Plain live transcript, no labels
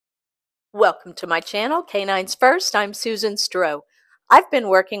Welcome to my channel, Canines First. I'm Susan Stroh. I've been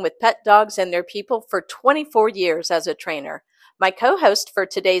working with pet dogs and their people for 24 years as a trainer. My co-host for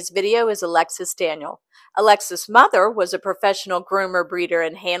today's video is Alexis Daniel. Alexis' mother was a professional groomer, breeder,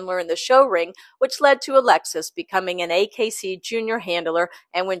 and handler in the show ring, which led to Alexis becoming an AKC junior handler,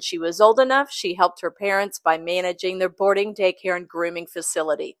 and when she was old enough, she helped her parents by managing their boarding, daycare, and grooming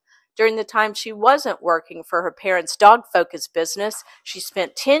facility. During the time she wasn't working for her parents' dog-focused business, she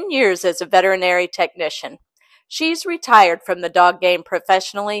spent 10 years as a veterinary technician. She's retired from the dog game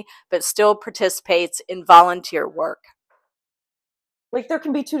professionally, but still participates in volunteer work. Like, there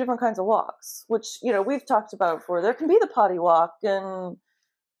can be two different kinds of walks, which, we've talked about before. There can be the potty walk, and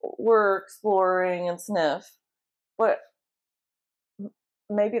we're exploring and sniff, but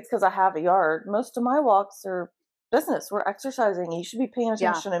maybe it's because I have a yard. Most of my walks are business. We're exercising. You should be paying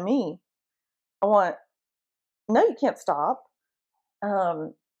attention to me. No, you can't stop.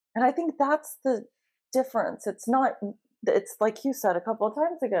 And I think that's the difference. It's like you said a couple of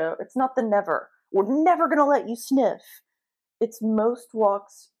times ago, it's not the never. We're never going to let you sniff. It's most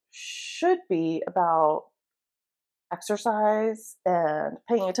walks should be about exercise and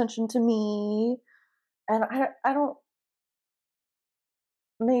paying attention to me. And I don't,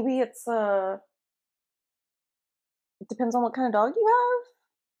 maybe it depends on what kind of dog you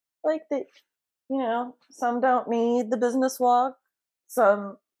have. Like some don't need the business walk,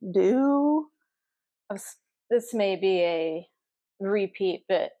 some do. This may be a repeat,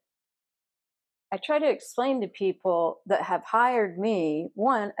 but I try to explain to people that have hired me,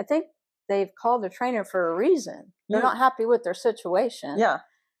 one, I think they've called a trainer for a reason. They're not happy with their situation. Yeah.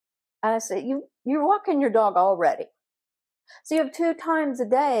 And I say, you're walking your dog already. So you have 2 times a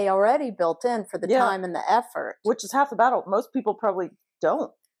day already built in for the time and the effort. Which is half the battle. Most people probably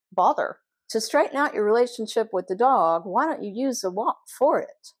don't bother. To straighten out your relationship with the dog, why don't you use a walk for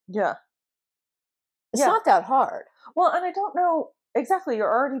it? Yeah. It's not that hard. Well, and I don't know. Exactly. You're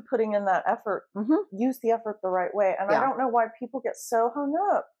already putting in that effort. Mm-hmm. Use the effort the right way. And I don't know why people get so hung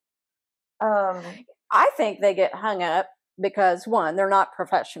up. I think they get hung up because, one, they're not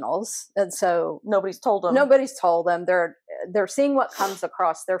professionals. And so nobody's told them. They're seeing what comes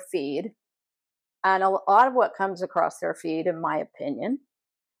across their feed. And a lot of what comes across their feed, in my opinion,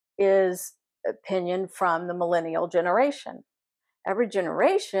 is opinion from the millennial generation. Every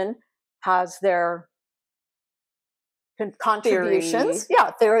generation has their contributions,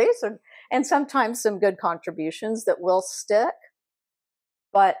 theories, and sometimes some good contributions that will stick.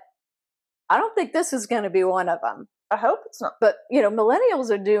 But I don't think this is going to be one of them. I hope it's not. But,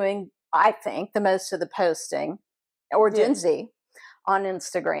 millennials are doing, I think, the most of the posting, or Gen Z on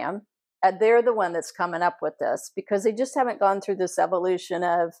Instagram. And they're the one that's coming up with this because they just haven't gone through this evolution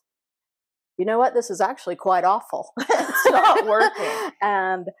of, you know what, this is actually quite awful. It's not working.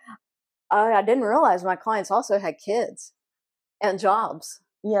 And I didn't realize my clients also had kids and jobs.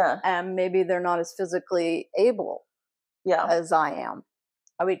 Yeah. And maybe they're not as physically able as I am.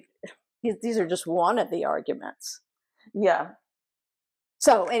 I mean, these are just one of the arguments. Yeah.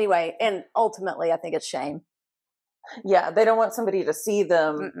 So anyway, and ultimately I think it's shame. Yeah, they don't want somebody to see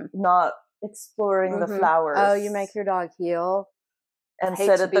them not exploring the flowers. Oh, you make your dog heel and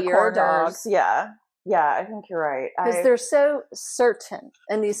sit at the corners. Yeah, I think you're right. Because they're so certain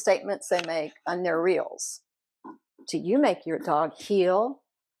in these statements they make on their reels. Do you make your dog heel?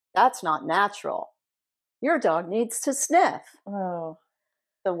 That's not natural. Your dog needs to sniff. Oh,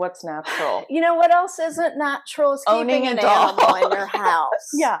 so what's natural? You know what else isn't natural is keeping an animal in your house.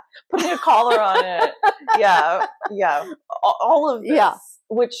 Yeah, putting a collar on it. Yeah. All of this. Yeah.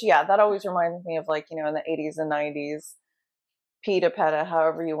 Which, that always reminds me of, like, in the 80s and 90s, PETA, PETA,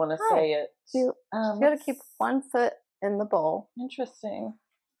 however you want to say it. You got to keep one foot in the bowl. Interesting.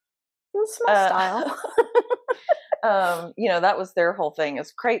 It's my style. That was their whole thing,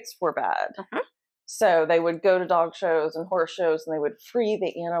 is crates were bad. So they would go to dog shows and horse shows and they would free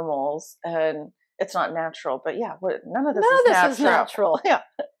the animals, and it's not natural. But none of this is natural. Yeah.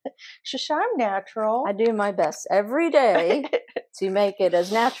 Shush, I'm natural. I do my best every day to make it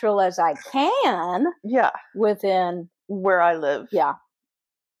as natural as I can. Yeah. Within where I live. Yeah.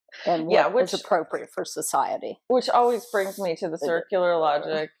 And what is appropriate for society. Which always brings me to the circular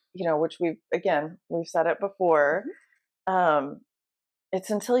logic, which we've said it before. It's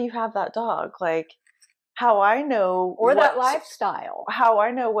until you have that dog, like, how I know, or that lifestyle, how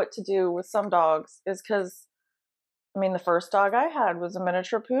I know what to do with some dogs is because, the first dog I had was a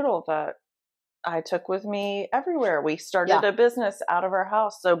miniature poodle that I took with me everywhere. We started a business out of our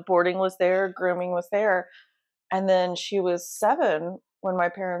house. So boarding was there, grooming was there. And then she was 7 when my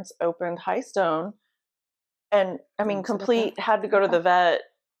parents opened Highstone. And had to go to the vet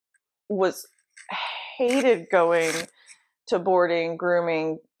hated going to boarding,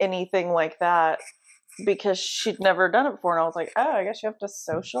 grooming, anything like that, because she'd never done it before. And I was like, oh, I guess you have to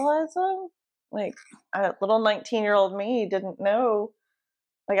socialize them? Like, a little 19-year-old me didn't know.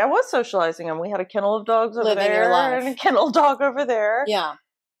 Like, I was socializing them. We had a kennel of dogs over Living your there life. and a kennel dog over there. Yeah.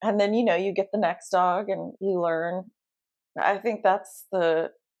 And then, you know, you get the next dog and you learn. I think that's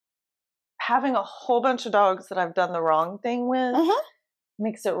having a whole bunch of dogs that I've done the wrong thing with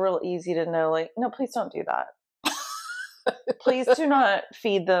makes it real easy to know, like, no, please don't do that. Please do not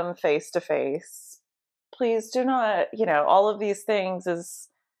feed them face to face. Please do not, you know, all of these things is,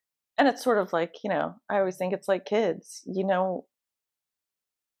 and it's sort of like, you know, I always think it's like kids, you know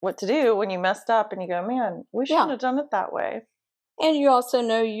what to do when you messed up and you go, man, we shouldn't have done it that way. And you also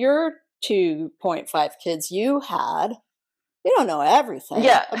know your 2.5 kids you had. You don't know everything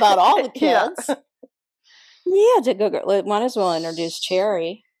about all the kids. Yeah, to go. Might as well introduce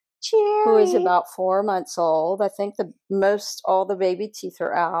Cherry, who is about 4 months old. I think all the baby teeth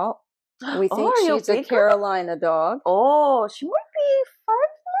are out. We think she's a Carolina dog. Oh, she might be 5 months.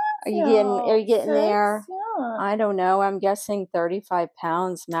 Are you getting 6? there? Yeah. I don't know. I'm guessing 35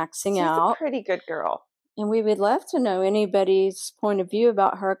 pounds maxing out. She's a pretty good girl. And we would love to know anybody's point of view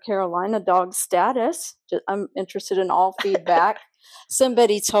about her Carolina dog status. I'm interested in all feedback.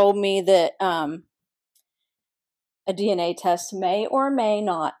 Somebody told me that a DNA test may or may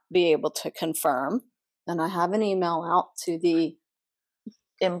not be able to confirm. And I have an email out to the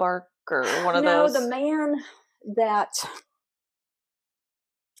Embark or one of those. No, the man that,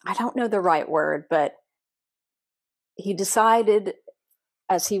 I don't know the right word, but he decided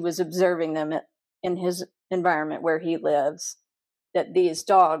as he was observing them in his environment where he lives, that these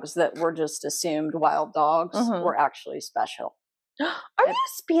dogs that were just assumed wild dogs were actually special. Are you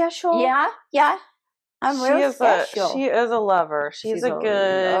special? Yeah. I'm real special. She is a lover. She's a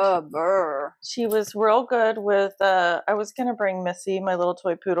good lover. She was real good with, I was going to bring Missy, my little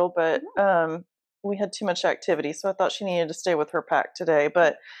toy poodle, but we had too much activity, so I thought she needed to stay with her pack today.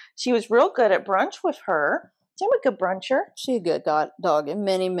 But she was real good at brunch with her. I'm a good bruncher. She's a good dog in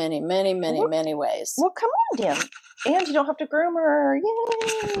many, many, many, many, many ways. Well, come on, Dan. And you don't have to groom her. Yay!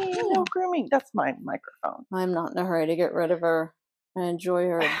 No grooming. That's my microphone. I'm not in a hurry to get rid of her. I enjoy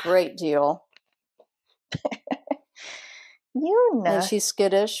her a great deal. You know. And she's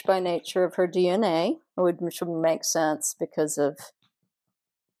skittish by nature of her DNA, which would make sense because of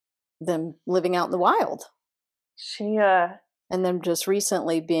them living out in the wild. And them just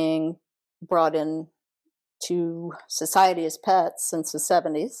recently being brought in to society as pets since the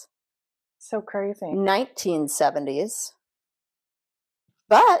 70s. So crazy. 1970s.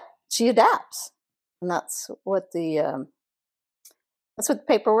 But she adapts. And that's what the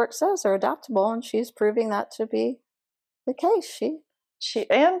paperwork says. They're adaptable, and she's proving that to be the case. She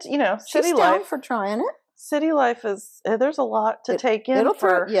and, you know, city she's life down for trying it. City life is, there's a lot to take in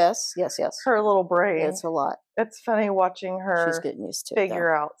for yes. her little brain. It's a lot. It's funny watching her She's getting used to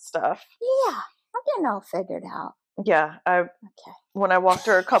figure out stuff. Yeah, I'm getting all figured out. Yeah, when I walked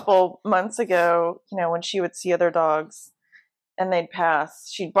her a couple months ago, you know, when she would see other dogs and they'd pass,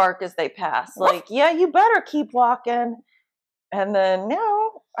 she'd bark as they pass. Like, yeah, you better keep walking. And then,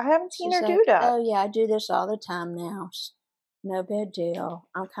 no, I haven't seen her do that. Oh, yeah, I do this all the time now. No big deal.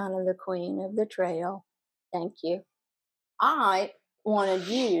 I'm kind of the queen of the trail. Thank you. I wanted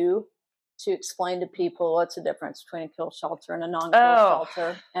you to explain to people what's the difference between a kill shelter and a non-kill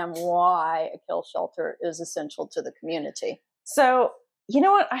shelter, and why a kill shelter is essential to the community. So, you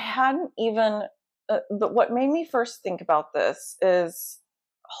know what? I hadn't even, what made me first think about this is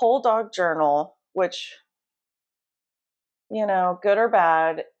Whole Dog Journal, which, you know, good or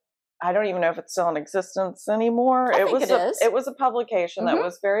bad, I don't even know if it's still in existence anymore. I think it is. It was a publication that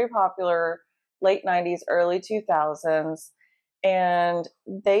was very popular, late 90s, early 2000s. And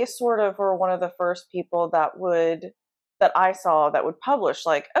they sort of were one of the first people that I saw that would publish,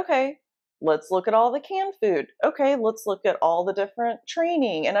 like, okay, let's look at all the canned food. Okay, let's look at all the different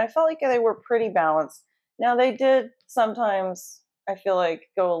training. And I felt like they were pretty balanced. Now, they did sometimes, I feel like,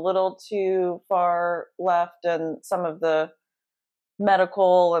 go a little too far left in some of the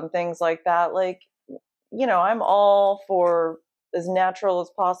medical and things like that. Like, you know, I'm all for as natural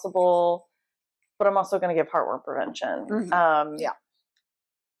as possible, but I'm also going to give heartworm prevention. Yeah.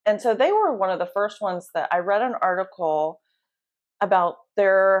 And so they were one of the first ones that I read an article about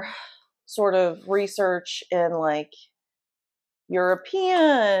their sort of research in, like,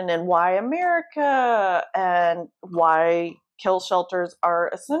 European and why America and why kill shelters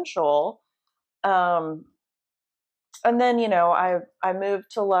are essential. And then, you know, I moved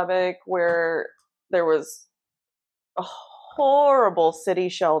to Lubbock, where there was a horrible city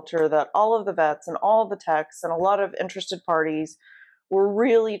shelter that all of the vets and all the techs and a lot of interested parties were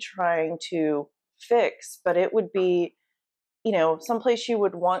really trying to fix, but it would be, you know, someplace you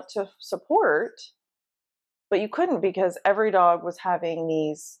would want to support, but you couldn't because every dog was having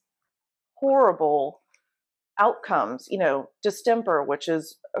these horrible outcomes, you know, distemper, which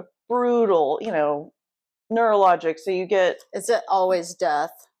is a brutal, you know, neurologic. So you get... Is it always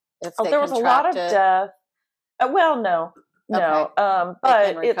death? If there was a lot of death. Well, no. Okay. But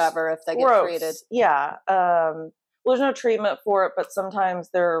they can recover if they get gross. treated. Yeah. Well, there's no treatment for it, but sometimes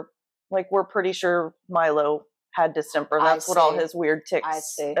they're like, we're pretty sure Milo had distemper. That's what all his weird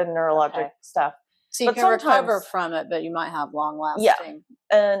tics and neurologic stuff. So you can recover from it, but you might have long lasting.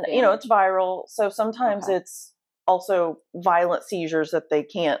 Yeah. And, you know, it's viral. So sometimes it's also violent seizures that they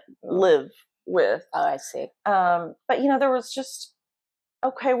can't live with. Oh, I see. But, you know, there was just,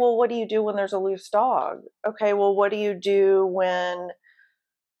 okay, well, what do you do when there's a loose dog? Okay, well, what do you do when,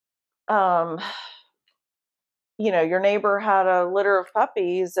 you know, your neighbor had a litter of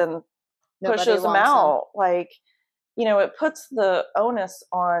puppies and pushes them out? Like, you know, it puts the onus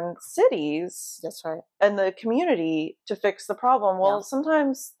on cities. That's right. And the community to fix the problem. Well,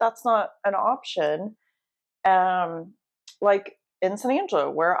 sometimes that's not an option. Like in San Angelo,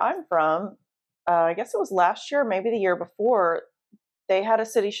 where I'm from, I guess it was last year, maybe the year before, they had a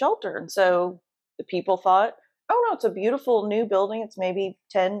city shelter. And so the people thought, oh no, it's a beautiful new building. It's maybe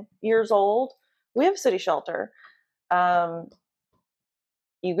 10 years old. We have a city shelter.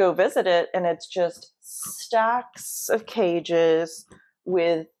 You go visit it and it's just stacks of cages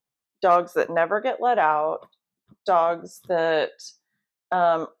with dogs that never get let out, dogs that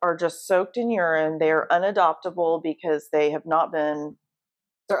are just soaked in urine. They are unadoptable because they have not been...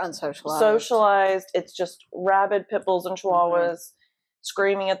 They're unsocialized. Socialized. It's just rabid pit bulls and chihuahuas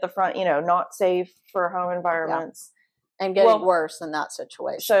screaming at the front, you know, not safe for home environments. Yeah. And getting worse in that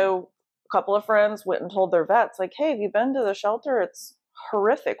situation. So a couple of friends went and told their vets, like, hey, have you been to the shelter? It's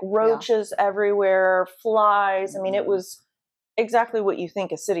horrific. Roaches everywhere, flies. I mean, it was exactly what you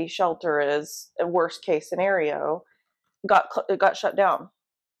think a city shelter is, a worst case scenario. It got shut down.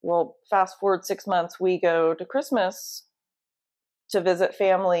 Well, fast forward 6 months, we go to Christmas to visit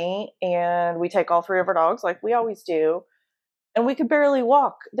family, and we take all 3 of our dogs like we always do, and we could barely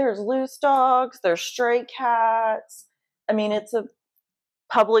walk. There's loose dogs, there's stray cats. I mean, it's a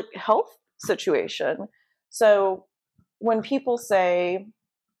public health situation. So when people say,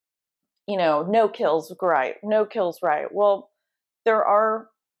 you know, no kills right, no kills right, well, there are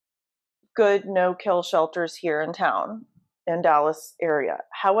good no-kill shelters here in town, in Dallas area.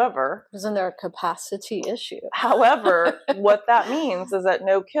 However, isn't there a capacity issue? However, what that means is that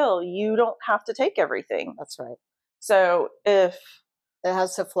no kill, you don't have to take everything. That's right. So if it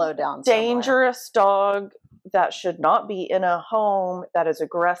has to flow down dangerous dog that should not be in a home, that is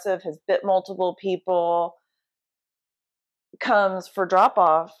aggressive, has bit multiple people, comes for drop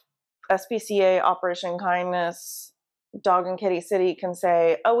off, SPCA, Operation Kindness, Dog and Kitty City can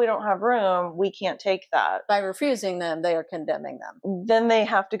say, oh, we don't have room, we can't take that. By refusing them, they are condemning them. Then they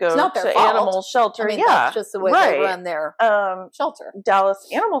have to go to animal shelter. I mean, that's just the way they run their shelter. Dallas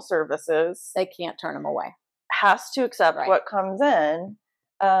Animal Services, they can't turn them away. Has to accept what comes in,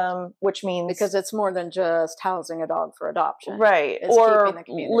 which means... Because it's more than just housing a dog for adoption. Right. It's or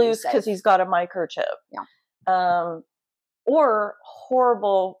keeping the loose because he's got a microchip. Yeah. Or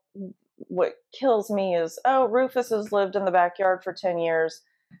horrible... What kills me is, oh, Rufus has lived in the backyard for 10 years.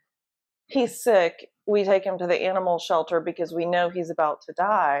 He's sick. We take him to the animal shelter because we know he's about to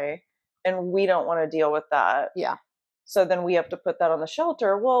die, and we don't want to deal with that. Yeah. So then we have to put that on the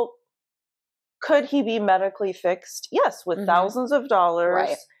shelter. Well, could he be medically fixed? Yes, with thousands of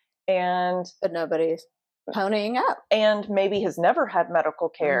dollars. Right. But nobody's ponying up. And maybe has never had medical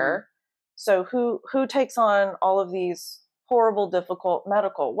care. So who takes on all of these horrible, difficult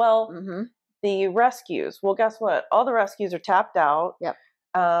medical? Well, the rescues. Well, guess what? All the rescues are tapped out. Yep.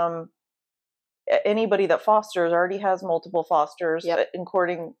 Anybody that fosters already has multiple fosters,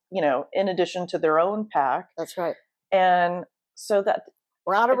 including, you know, in addition to their own pack. That's right. And so that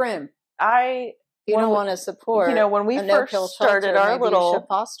we're out of room. You don't want to support. You know, when we first started our little, you should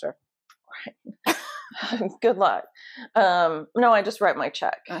foster. Good luck. No, I just write my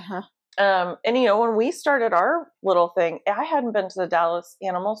check. And, you know, when we started our little thing, I hadn't been to the Dallas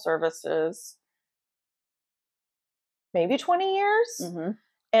Animal Services maybe 20 years.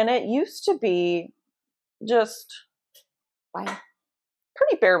 And it used to be just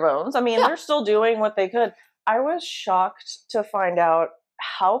pretty bare bones. I mean, they're still doing what they could. I was shocked to find out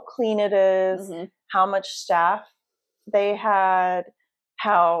how clean it is, how much staff they had,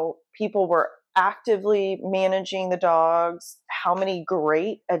 how people were actively managing the dogs, how many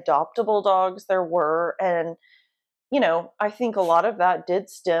great adoptable dogs there were. And, you know, I think a lot of that did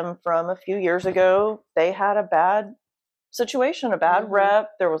stem from a few years ago. They had a bad situation, a bad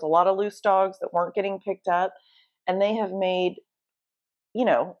rep. There was a lot of loose dogs that weren't getting picked up, and they have made, you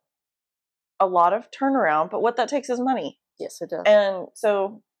know, a lot of turnaround. But what that takes is money. Yes, it does. And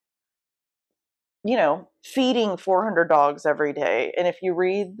so, you know, feeding 400 dogs every day. And if you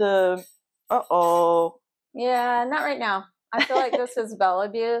read the, Yeah, not right now. I feel like this is bell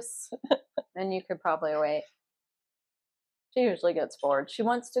abuse, and you could probably wait. She usually gets bored. She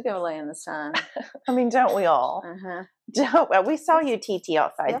wants to go lay in the sun. I mean, don't we all? Don't we saw you TT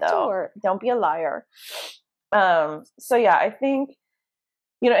outside though? Don't be a liar. So yeah, I think,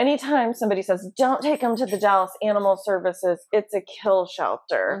 you know, anytime somebody says don't take them to the Dallas Animal Services, it's a kill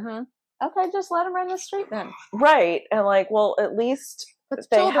shelter. Okay, just let them run the street then. Right, and like, well, at least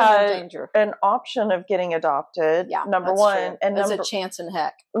they had an option of getting adopted. Yeah, number one, and there's a chance in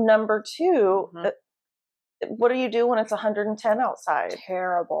heck. Number two. What do you do when it's 110 outside?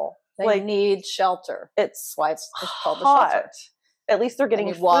 Terrible. They need shelter. It's why it's called the shelter. At least they're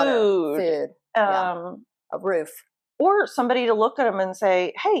getting water, food, a roof, or somebody to look at them and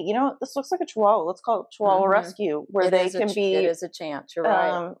say, "Hey, you know, this looks like a Chihuahua. Let's call it Chihuahua Rescue, where they can be." It is a chance. You're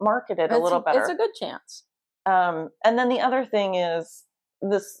right. Marketed a little better. It's a good chance. And then the other thing is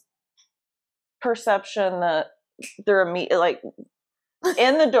this perception that they're like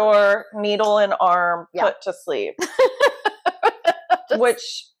in the door, needle in arm, put to sleep.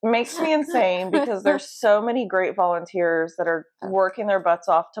 Which makes me insane because there's so many great volunteers that are working their butts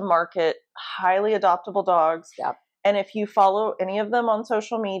off to market highly adoptable dogs. Yep. And if you follow any of them on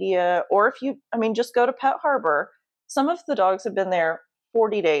social media, or if you, I mean, just go to Pet Harbor, some of the dogs have been there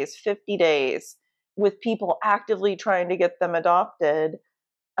 40 days, 50 days with people actively trying to get them adopted.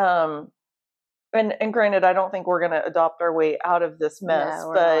 And granted, I don't think we're going to adopt our way out of this mess,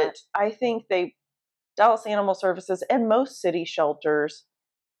 but I think Dallas Animal Services and most city shelters,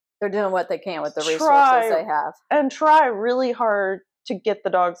 they're doing what they can with the resources they have, and try really hard to get the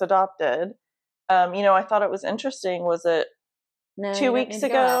dogs adopted. You know, I thought it was interesting. Was it 2 weeks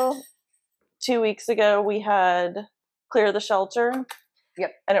ago? 2 weeks ago, we had Clear the Shelter.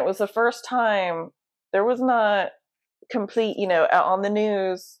 Yep. And it was the first time there was not complete, you know, on the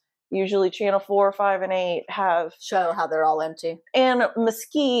news. Usually Channel 4, 5, and 8 have show how they're all empty. And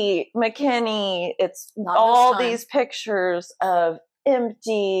Mesquite, McKinney, it's not all these pictures of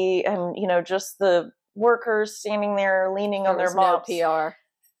empty, and, you know, just the workers standing there leaning on their mops. No PR.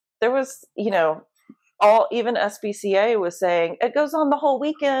 There was, you know, even SPCA was saying it goes on the whole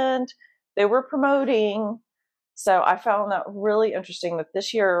weekend. They were promoting. So I found that really interesting that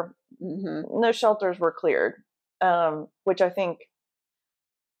this year no shelters were cleared, which I think,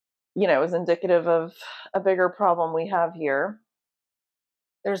 you know, is indicative of a bigger problem we have here.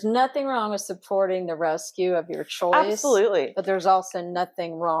 There's nothing wrong with supporting the rescue of your choice. Absolutely. But there's also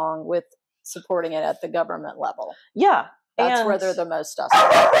nothing wrong with supporting it at the government level. Yeah. That's where they're the most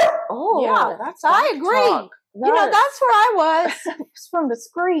desperate. Oh, yeah, I agree. You know, that's where I was. It's from the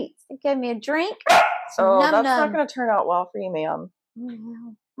streets. They gave me a drink. That's not going to turn out well for you, ma'am.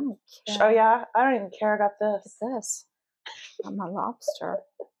 I don't care. Oh, yeah? I don't even care. I got this. What's this? I'm a lobster.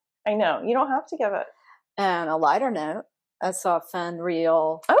 I know. You don't have to give it. And a lighter note, I saw a fun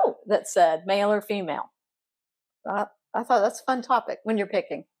reel that said male or female. I thought that's a fun topic when you're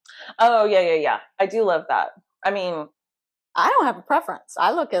picking. Oh, yeah. I do love that. I mean, I don't have a preference.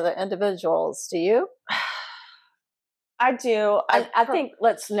 I look at the individuals. Do you? I do. I think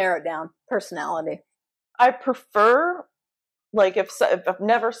let's narrow it down. Personality. I prefer, like, if I've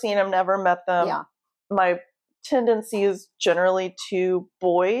never seen them, never met them, my tendency is generally to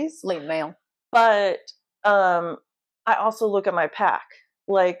boys. Lean male. But I also look at my pack.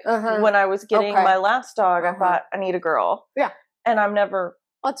 Like, when I was getting my last dog, I thought, I need a girl. Yeah. And I'm never...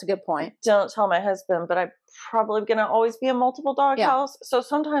 That's a good point. Don't tell my husband, but I'm probably going to always be a multiple dog house. So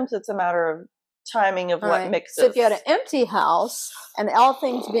sometimes it's a matter of timing of what mixes. So if you had an empty house and all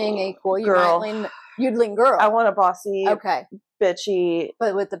things being equal, you'd lean girl. I want a bossy, bitchy.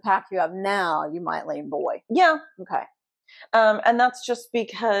 But with the pack you have now, you might lean boy. Yeah. Okay. And that's just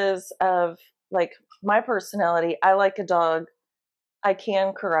because of, like, my personality. I like a dog I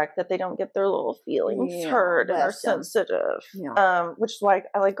can correct that they don't get their little feelings hurt and are sensitive. Yeah. Which is why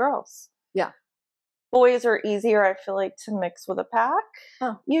I like girls. Yeah. Boys are easier, I feel like, to mix with a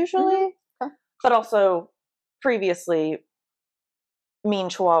pack, usually. Okay. But also, previously, Mean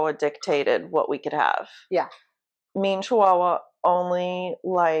Chihuahua dictated what we could have. Yeah. Mean Chihuahua only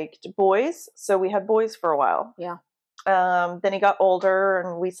liked boys, so we had boys for a while. Yeah. Then he got older,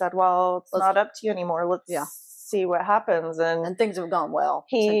 and we said, well, it's not up to you anymore. Let's see what happens. And things have gone well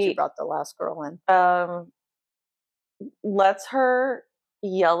since you brought the last girl in. Lets her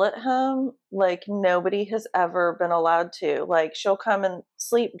yell at him like nobody has ever been allowed to. Like, she'll come and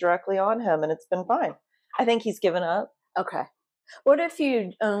sleep directly on him, and it's been fine. I think he's given up. Okay. What if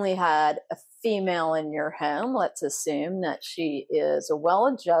you only had a female in your home? Let's assume that she is a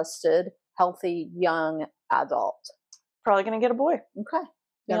well-adjusted, healthy, young adult. Probably going to get a boy. Okay.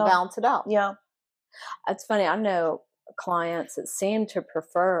 Gonna balance it out. Yeah. It's funny. I know clients that seem to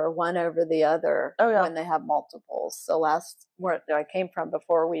prefer one over the other when they have multiples. The last where I came from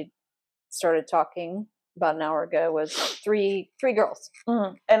before we started talking about an hour ago was three girls.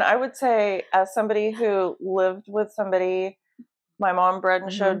 Mm-hmm. And I would say, as somebody who lived with somebody, my mom bred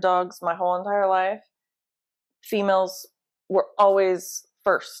and showed dogs my whole entire life, females were always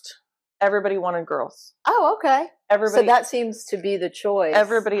first. Everybody wanted girls. Oh, okay. So that seems to be the choice.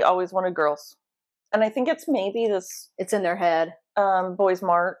 Everybody always wanted girls. And I think it's maybe this... It's in their head. Boys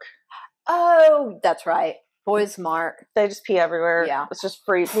mark. Oh, that's right. Boys mark. They just pee everywhere. Yeah. It's just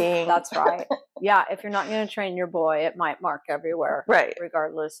free peeing. That's right. Yeah, if you're not going to train your boy, it might mark everywhere. Right.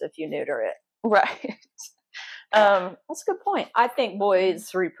 Regardless if you neuter it. Right. That's a good point. I think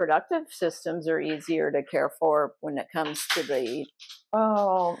boys' reproductive systems are easier to care for when it comes to the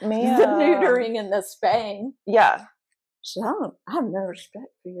neutering and the spaying. Yeah. So I have no respect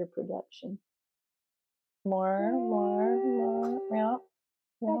for your production. More. Yeah.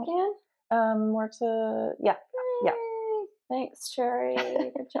 Back in? More to yeah. Thanks, Cherry.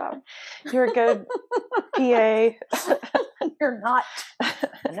 Good job. You're a good PA. You're not.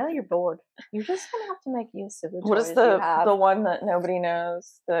 I know you're bored. You're just gonna have to make use of the What is the one that nobody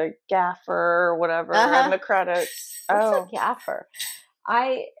knows? The gaffer or whatever in the credits. What's a gaffer?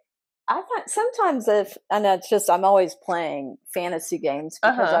 I find sometimes I'm always playing fantasy games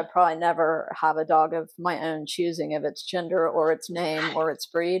because I probably never have a dog of my own choosing of its gender or its name or its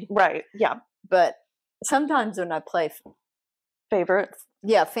breed. Right. Yeah. But sometimes when I play favorites,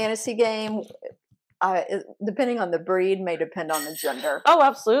 fantasy game, depending on the breed, may depend on the gender. Oh,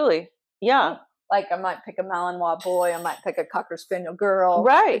 absolutely. Yeah. Like I might pick a Malinois boy, I might pick a Cocker Spaniel girl.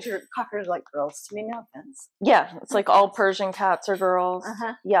 Right. Cockers like girls to me, no offense. Yeah, it's like all Persian cats are girls.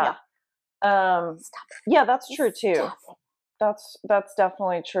 Yeah. Yeah, that's true too. That's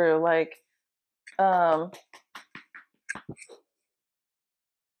definitely true. Like, I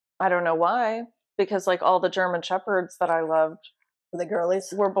don't know why, because like all the German Shepherds that I loved, the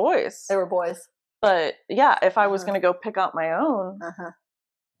girlies were boys. They were boys. But yeah, if I was going to go pick out my own,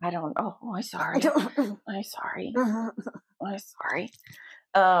 I don't. Oh, I'm sorry. I'm sorry. I'm sorry.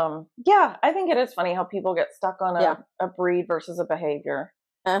 Yeah, I think it is funny how people get stuck on a breed versus a behavior.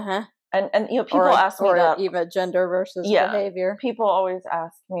 And people ask me that, even gender versus behavior. People always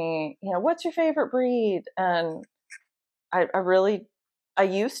ask me, what's your favorite breed? And I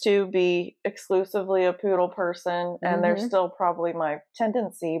used to be exclusively a poodle person, and there's still probably my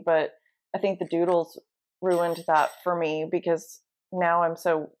tendency, but I think the doodles ruined that for me because now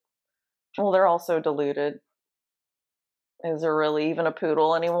they're all so diluted. Is there really even a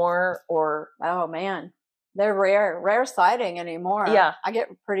poodle anymore? Or oh man, they're rare sighting anymore. Yeah, I get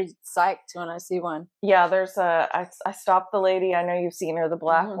pretty psyched when I see one. Yeah, there's I stopped the lady. I know you've seen her, the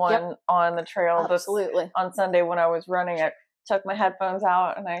black one on the trail. Absolutely. On Sunday when I was running, I took my headphones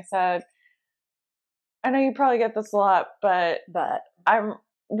out and I said, I know you probably get this a lot, but I'm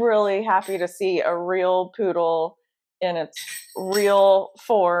really happy to see a real poodle in its real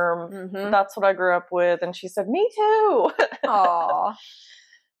form. That's what I grew up with. And she said, me too. Aww.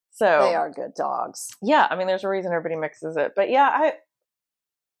 So they are good dogs. Yeah, I mean, there's a reason everybody mixes it. But yeah,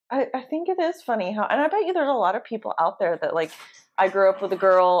 I think it is funny how, and I bet you there's a lot of people out there that like, I grew up with a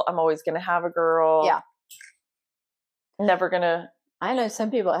girl, I'm always going to have a girl. Yeah. Never going to. I know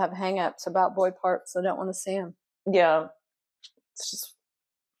some people that have hang-ups about boy parts. I don't want to see them. Yeah. It's just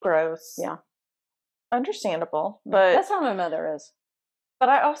gross. Yeah. Understandable. But that's how my mother is. But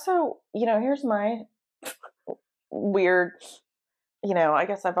I also, here's my weird, I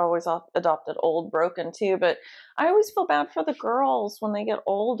guess I've always adopted old broken too, but I always feel bad for the girls when they get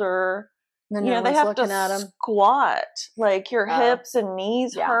older. They have to squat, like your hips and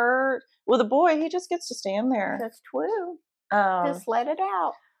knees hurt. With a boy, he just gets to stand there. That's true. Just let it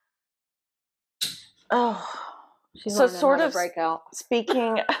out. Oh, so sort of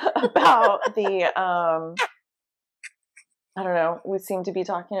speaking about the, I don't know, we seem to be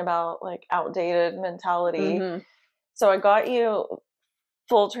talking about like outdated mentality. So I got you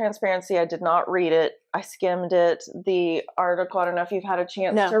full transparency, I did not read it. I skimmed it. The article, I don't know if you've had a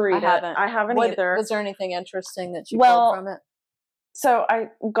chance to read it. I haven't either. Was there anything interesting that you pulled from it? So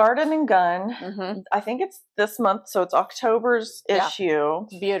Garden and Gun, I think it's this month, so it's October's issue.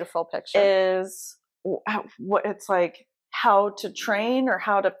 Beautiful picture. Is what it's like, how to train or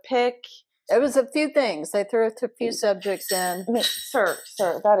how to pick. It was a few things. They threw a few subjects in. Sir,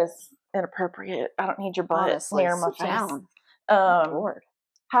 that is inappropriate. I don't need your butt Honestly, near my face. down.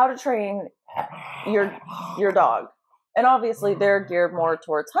 How to train your dog. And obviously they're geared more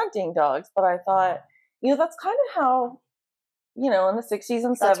towards hunting dogs, but I thought, that's kind of how, in the 60s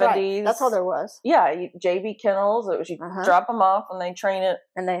and 70s. Right. That's all there was. Yeah, JV kennels. It was you drop them off and they train it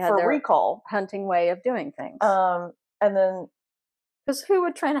and they had for their recall. Hunting way of doing things. And then... Because who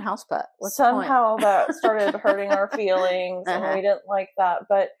would train a house pet? Somehow that started hurting our feelings and we didn't like that.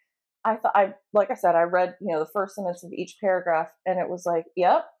 But I thought, like I said, I read, the first sentence of each paragraph and it was like,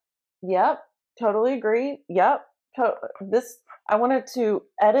 yep, totally agree. Yep. I wanted to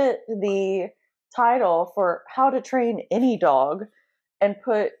edit the title for how to train any dog and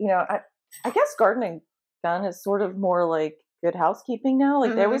put, I guess Garden and Gun is sort of more like Good Housekeeping now.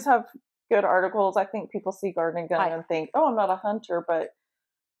 Like they always have good articles. I think people see Garden and Gun and think, oh, I'm not a hunter, but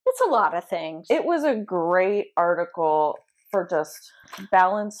it's a lot of things. It was a great article for just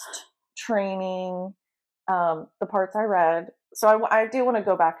balanced training, the parts I read. So I do want to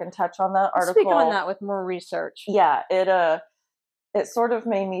go back and touch on that article. Speak on that with more research. Yeah, it sort of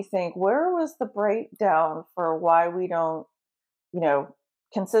made me think, where was the breakdown for why we don't,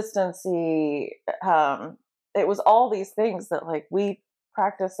 consistency. It was all these things that like we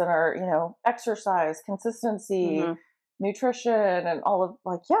practice in our, exercise, consistency, nutrition, and all of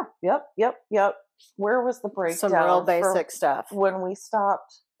like, yep. Where was the breakdown? Some real basic stuff. When we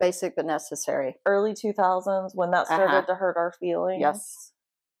stopped. Basic but necessary. Early 2000s, when that started to hurt our feelings. Yes.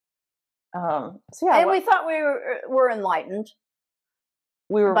 So yeah. And we thought we were enlightened.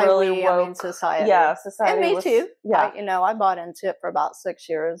 We were really woke. I mean, society. Yeah, society. And me too. Yeah. I bought into it for about 6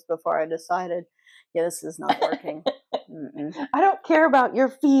 years before I decided, this is not working. I don't care about your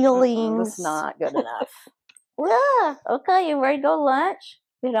feelings. It's not good enough. Yeah. Okay, you ready to go to lunch?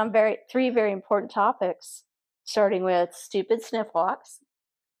 We hit on three very important topics, starting with stupid sniff walks.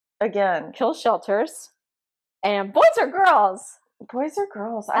 Again. Kill shelters. And boys or girls? Boys or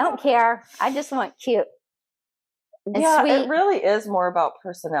girls? I don't care. I just want cute. And yeah, sweet. It really is more about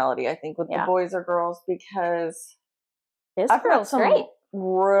personality, I think, with the boys or girls, because I've met some great.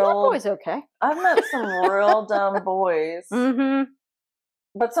 Boys okay. I've met some real dumb boys.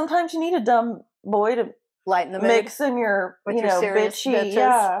 But sometimes you need a dumb boy to lighten the mood. Mix in your, bitchy. Bitches.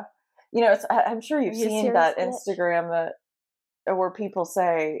 Yeah. I'm sure you've seen that Instagram where people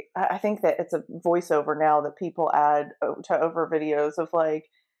say, I think that it's a voiceover now that people add to over videos of like,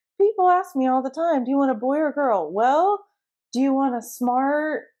 people ask me all the time, do you want a boy or a girl? Well, do you want a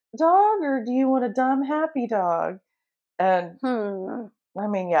smart dog or do you want a dumb, happy dog? And I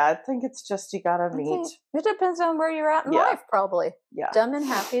mean, I think it's just, you gotta meet. It depends on where you're at in life, probably. Yeah. Dumb and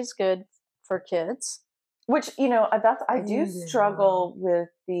happy is good for kids. Which, I do struggle with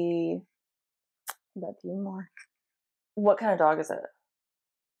the... Love you more. What kind of dog is it?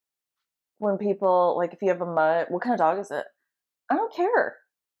 When people, like, if you have a mutt, what kind of dog is it? I don't care.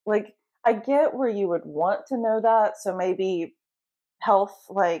 Like, I get where you would want to know that. So maybe health,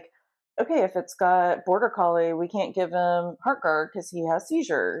 like, okay, if it's got border collie, we can't give him HeartGard because he has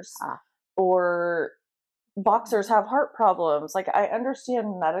seizures. Or boxers have heart problems. Like, I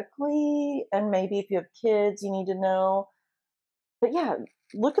understand medically, and maybe if you have kids, you need to know. But yeah,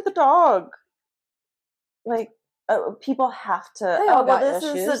 look at the dog. Like, people have to. This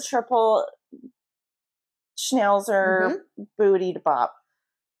is a triple schnauzer booty to bop.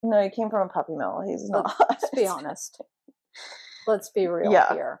 No, he came from a puppy mill. He's not. Let's be honest. Let's be real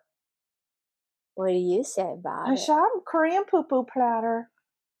here. What do you say about it? I'm Korean poo-poo platter.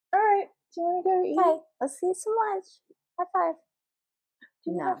 All right. Do you want to go eat? Okay, let's eat some lunch. High five.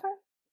 Do you high five?